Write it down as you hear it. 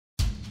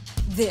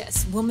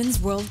This Women's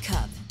World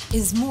Cup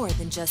is more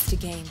than just a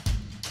game.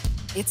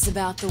 It's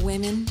about the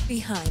women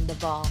behind the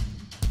ball.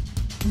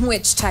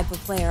 Which type of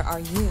player are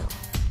you?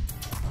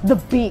 The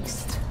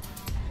beast.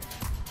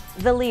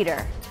 The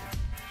leader.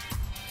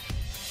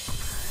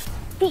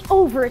 The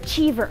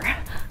overachiever.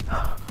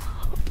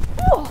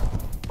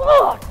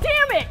 Oh,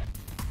 damn it!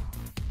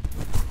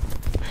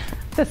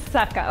 The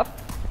suck up.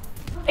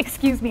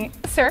 Excuse me,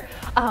 sir.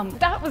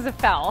 That was a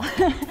foul.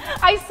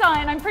 I saw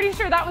it, and I'm pretty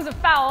sure that was a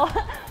foul.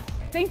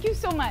 Thank you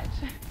so much.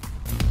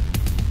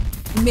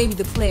 Maybe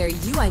the player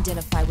you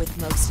identify with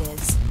most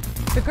is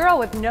The girl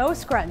with no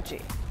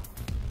scrunchie.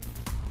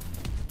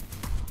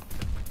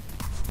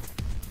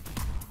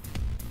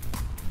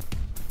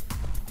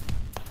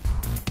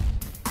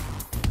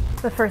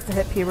 The first to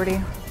hit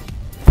puberty.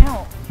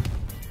 Ow.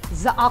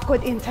 The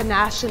awkward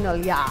international,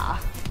 yeah.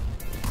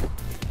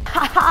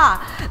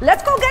 Haha,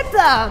 let's go get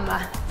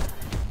them.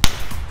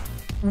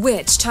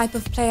 Which type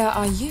of player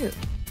are you?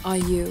 Are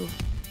you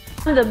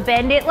The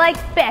bend it like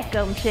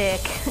Beckham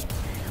chick.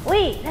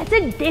 Wait, that's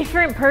a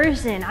different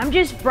person. I'm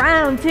just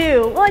brown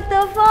too. What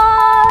the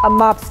fuck? A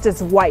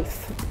mobster's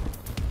wife.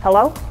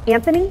 Hello?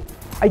 Anthony?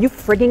 Are you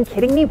friggin'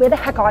 kidding me? Where the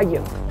heck are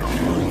you?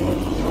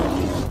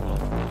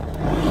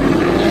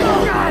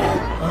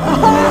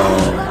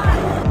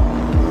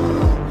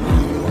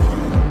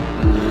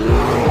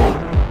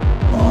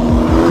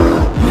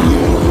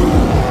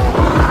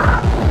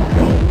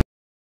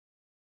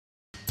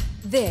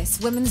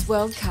 This Women's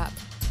World Cup?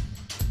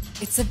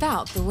 It's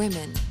about the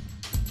women.